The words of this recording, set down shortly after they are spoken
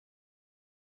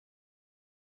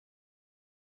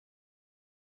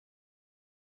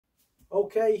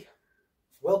Okay,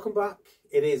 welcome back.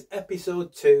 It is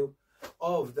episode 2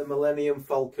 of the Millennium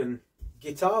Falcon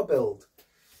guitar build.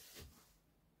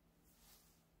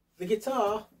 The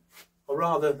guitar, or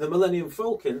rather the Millennium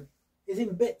Falcon, is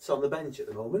in bits on the bench at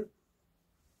the moment.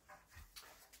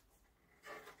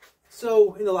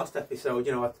 So in the last episode,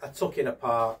 I took it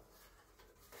apart.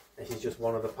 This is just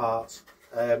one of the parts.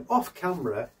 Off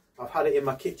camera, I've had it in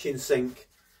my kitchen sink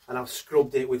and I've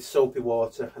scrubbed it with soapy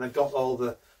water and I got all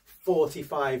the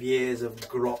 45 years of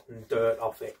grot and dirt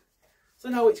off it. So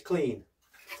now it's clean.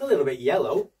 It's a little bit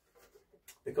yellow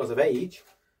because of age,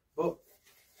 but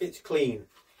it's clean.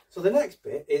 So the next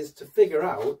bit is to figure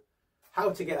out how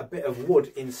to get a bit of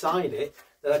wood inside it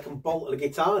that I can bolt a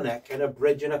guitar neck and a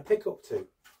bridge and a pickup to.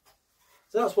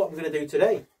 So that's what I'm going to do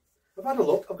today. I've had a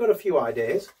look, I've got a few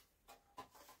ideas.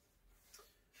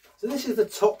 So this is the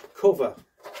top cover.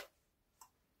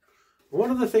 One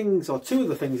of the things, or two of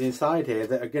the things inside here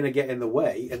that are going to get in the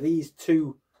way are these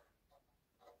two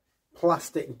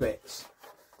plastic bits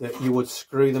that you would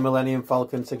screw the Millennium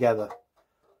Falcon together.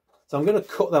 So I'm going to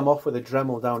cut them off with a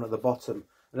Dremel down at the bottom,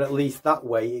 and at least that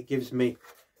way it gives me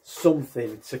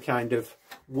something to kind of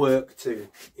work to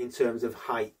in terms of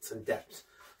height and depth.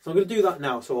 So I'm going to do that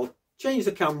now. So I'll change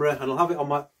the camera and I'll have it on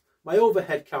my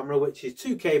overhead camera, which is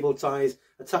 2 cable ties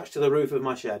attached to the roof of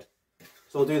my shed.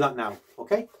 So I'll do that now,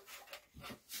 okay?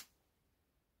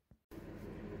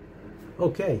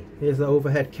 Okay, here's the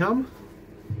overhead cam.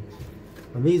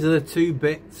 And these are the 2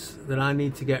 bits that I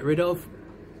need to get rid of.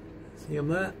 See them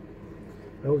there?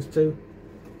 Those 2.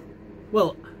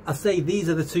 Well, I say these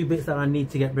are the 2 bits that I need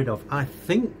to get rid of. I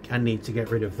think I need to get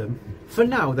rid of them. For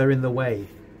now, they're in the way.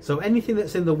 So anything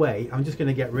that's in the way, I'm just going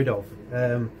to get rid of.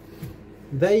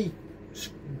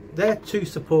 They're 2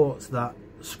 supports that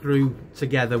screw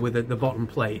together with the bottom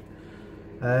plate.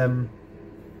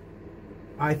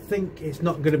 I think it's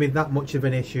not going to be that much of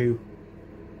an issue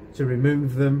to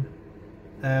remove them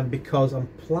because I'm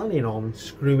planning on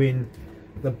screwing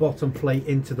the bottom plate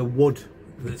into the wood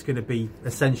that's going to be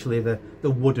essentially the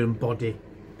wooden body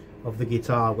of the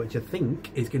guitar, which I think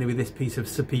is going to be this piece of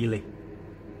sapele.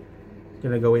 It's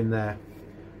going to go in there.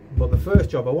 But the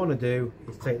first job I want to do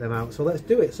is take them out. So let's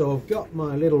do it. So I've got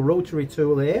my little rotary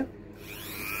tool here.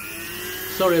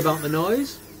 Sorry about the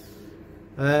noise.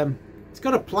 It's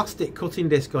got a plastic cutting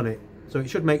disc on it, so it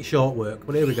should make short work,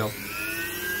 but here we go.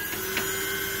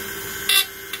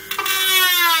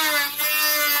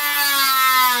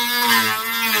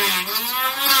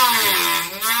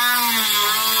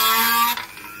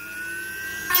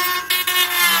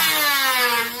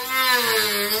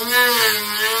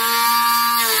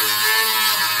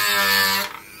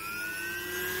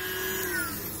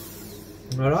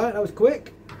 Alright, that was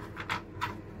quick.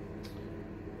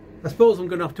 I suppose I'm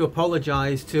going to have to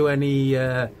apologise to any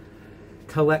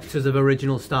collectors of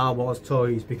original Star Wars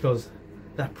toys because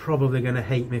they're probably going to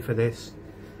hate me for this.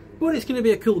 But it's going to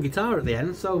be a cool guitar at the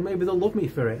end, so maybe they'll love me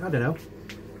for it, I don't know.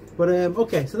 But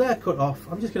okay, so they're cut off.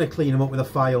 I'm just going to clean them up with a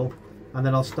file and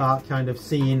then I'll start kind of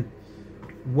seeing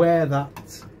where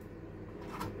that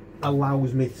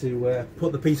allows me to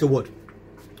put the piece of wood.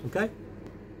 Okay?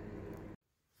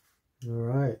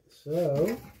 Alright,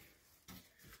 so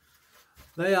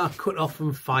they are cut off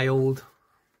and filed.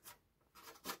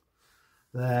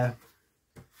 They're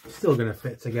still going to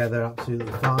fit together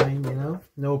absolutely fine,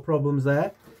 no problems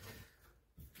there.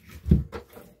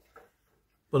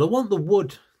 But I want the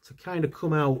wood to kind of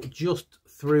come out just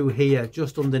through here,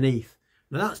 just underneath.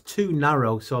 Now that's too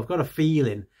narrow, so I've got a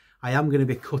feeling I am going to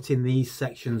be cutting these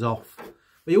sections off.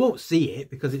 But you won't see it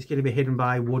because it's going to be hidden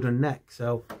by wood and neck,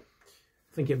 so I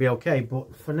think it'll be okay.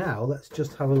 But for now, let's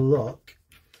just have a look.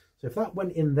 So if that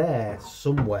went in there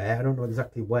somewhere, I don't know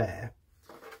exactly where,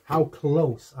 how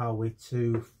close are we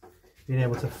to being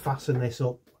able to fasten this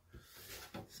up?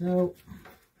 So,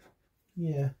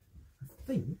 yeah, I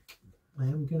think I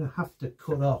am going to have to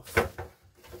cut off.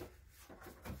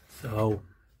 So,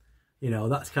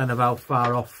 that's kind of how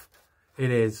far off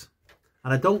it is.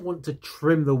 And I don't want to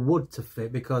trim the wood to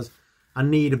fit because I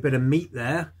need a bit of meat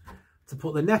there to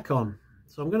put the neck on.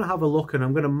 So I'm going to have a look and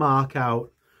I'm going to mark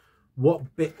out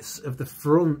what bits of the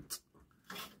front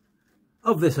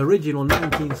of this original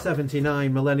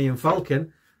 1979 Millennium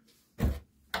Falcon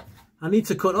I need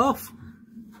to cut off.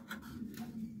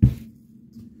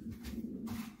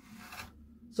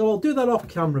 So I'll do that off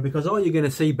camera because all you're going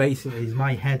to see basically is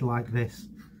my head like this.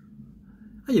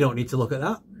 And you don't need to look at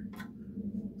that.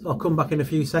 So I'll come back in a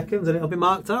few seconds and it'll be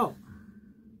marked out.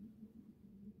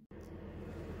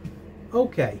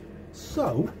 Okay,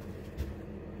 so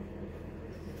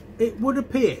it would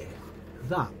appear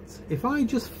that if I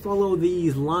just follow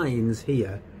these lines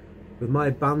here with my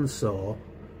bandsaw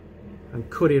and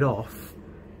cut it off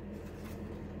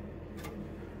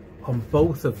on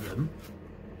both of them,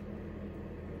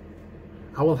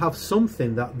 I will have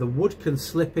something that the wood can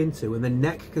slip into and the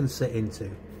neck can sit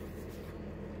into.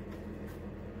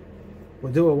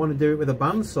 But do I want to do it with a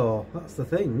bandsaw? That's the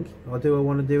thing. Or do I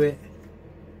want to do it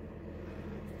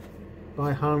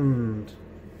by hand?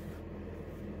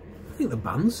 I think the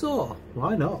bandsaw.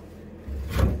 Why not?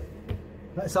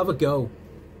 Let's have a go.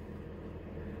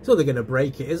 So they're going to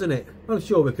break it, isn't it? I'm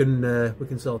sure we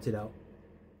can sort it out.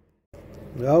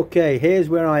 Okay, here's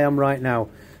where I am right now.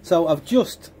 So I've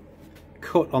just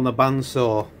cut on the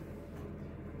bandsaw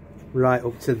right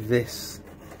up to this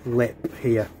lip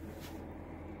here.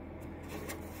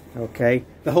 Okay,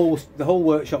 the whole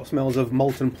workshop smells of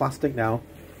molten plastic now,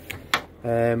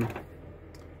 but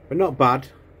not bad.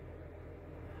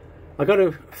 I got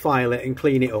to file it and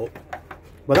clean it up,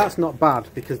 but that's not bad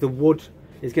because the wood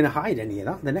is going to hide any of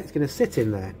that. The neck's going to sit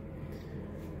in there.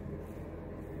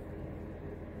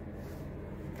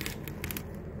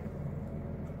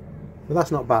 But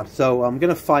that's not bad. So I'm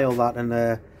going to file that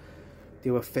and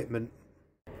do a fitment.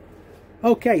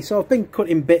 Okay, so I've been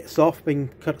cutting bits off,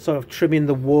 sort of trimming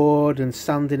the wood and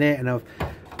sanding it, and I've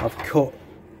cut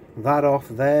that off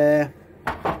there.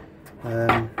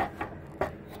 I've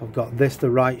got this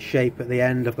the right shape at the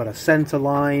end. I've got a centre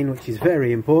line, which is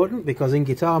very important because in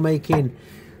guitar making,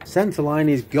 centre line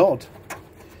is God.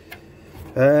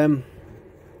 And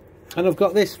I've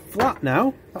got this flat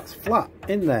now. That's flat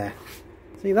in there.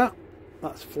 See that?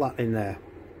 That's flat in there.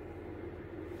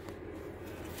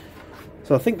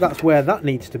 So I think that's where that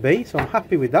needs to be. So I'm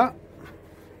happy with that.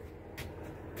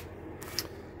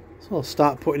 So I'll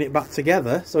start putting it back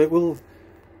together. So it will,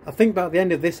 I think by the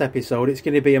end of this episode, it's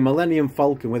going to be a Millennium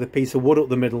Falcon with a piece of wood up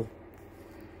the middle.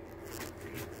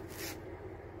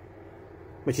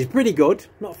 Which is pretty good.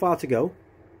 Not far to go.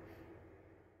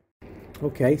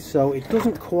 Okay, so it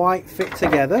doesn't quite fit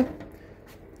together.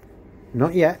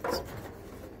 Not yet.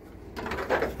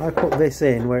 I put this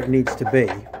in where it needs to be,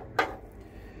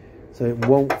 so it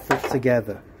won't fit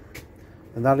together,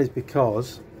 and that is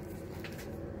because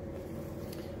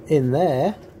in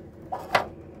there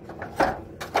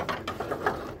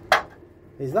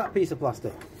is that piece of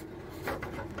plastic,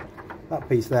 that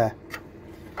piece there.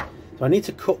 So I need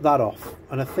to cut that off,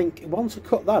 and I think once I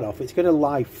cut that off, it's going to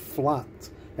lie flat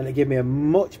and it'll give me a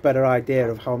much better idea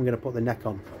of how I'm going to put the neck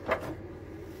on.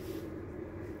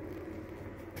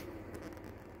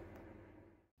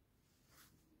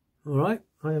 Alright,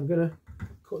 I am going to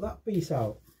cut that piece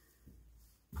out.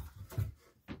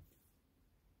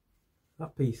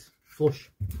 That piece, flush.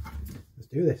 Let's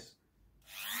do this.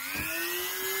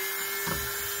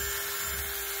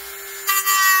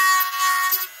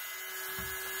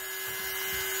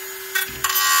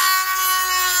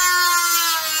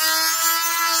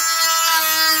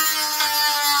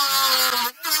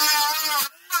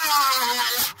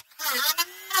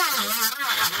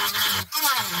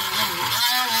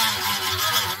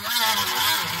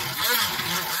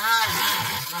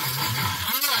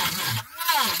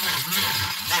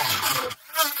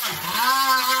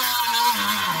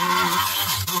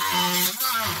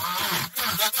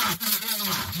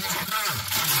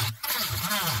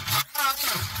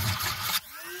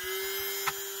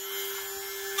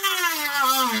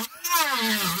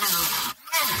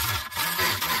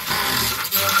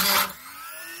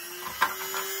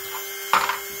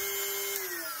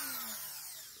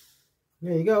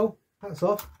 There you go, that's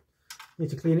off. Need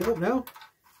to clean it up now.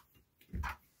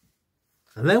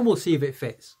 And then we'll see if it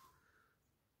fits.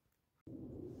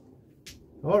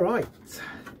 Alright.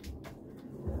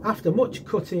 After much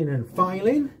cutting and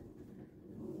filing,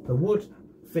 the wood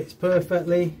fits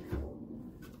perfectly.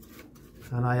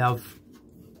 And I have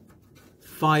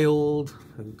filed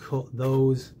and cut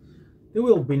those. They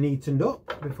will be neatened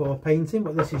up before painting,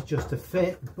 but this is just a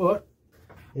fit. But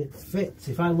it fits.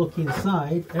 If I look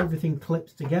inside, everything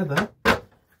clips together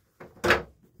and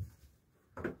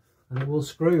it will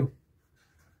screw.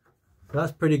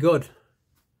 That's pretty good.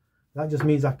 That just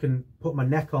means I can put my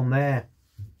neck on there,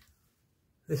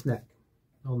 this neck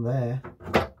on there,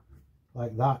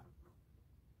 like that,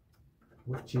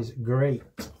 which is great.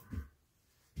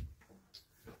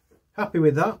 Happy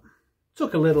with that.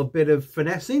 Took a little bit of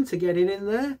finessing to get it in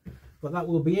there, but that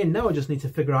will be in. Now I just need to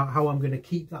figure out how I'm going to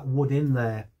keep that wood in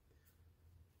there.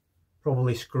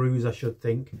 Probably screws, I should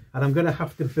think. And I'm going to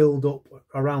have to build up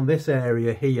around this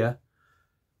area here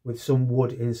with some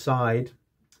wood inside,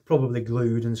 probably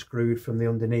glued and screwed from the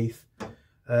underneath,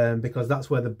 because that's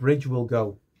where the bridge will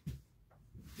go.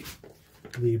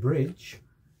 The bridge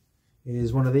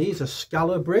is one of these, a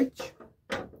Scala bridge.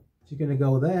 It's going to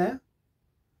go there,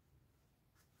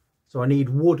 So I need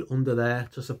wood under there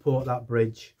to support that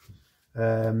bridge,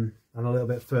 and a little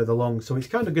bit further along. So it's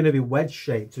kind of going to be wedge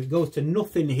shaped. So it goes to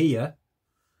nothing here,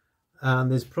 and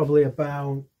there's probably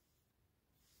about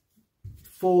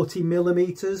 40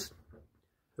 millimeters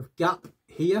of gap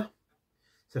here.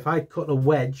 So if I cut a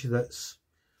wedge that's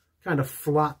kind of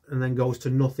flat and then goes to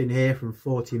nothing here from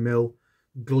 40 mil,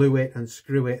 glue it and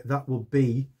screw it, that will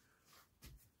be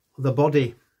the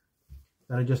body.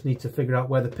 Then I just need to figure out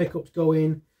where the pickup's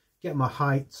going, get my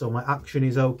height so my action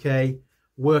is okay,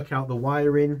 work out the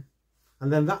wiring,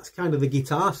 and then that's kind of the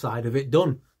guitar side of it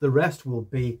done. The rest will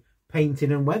be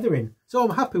painting and weathering. So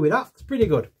I'm happy with that. It's pretty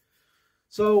good.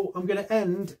 So I'm going to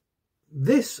end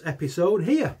this episode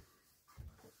here.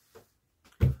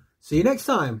 See you next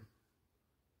time.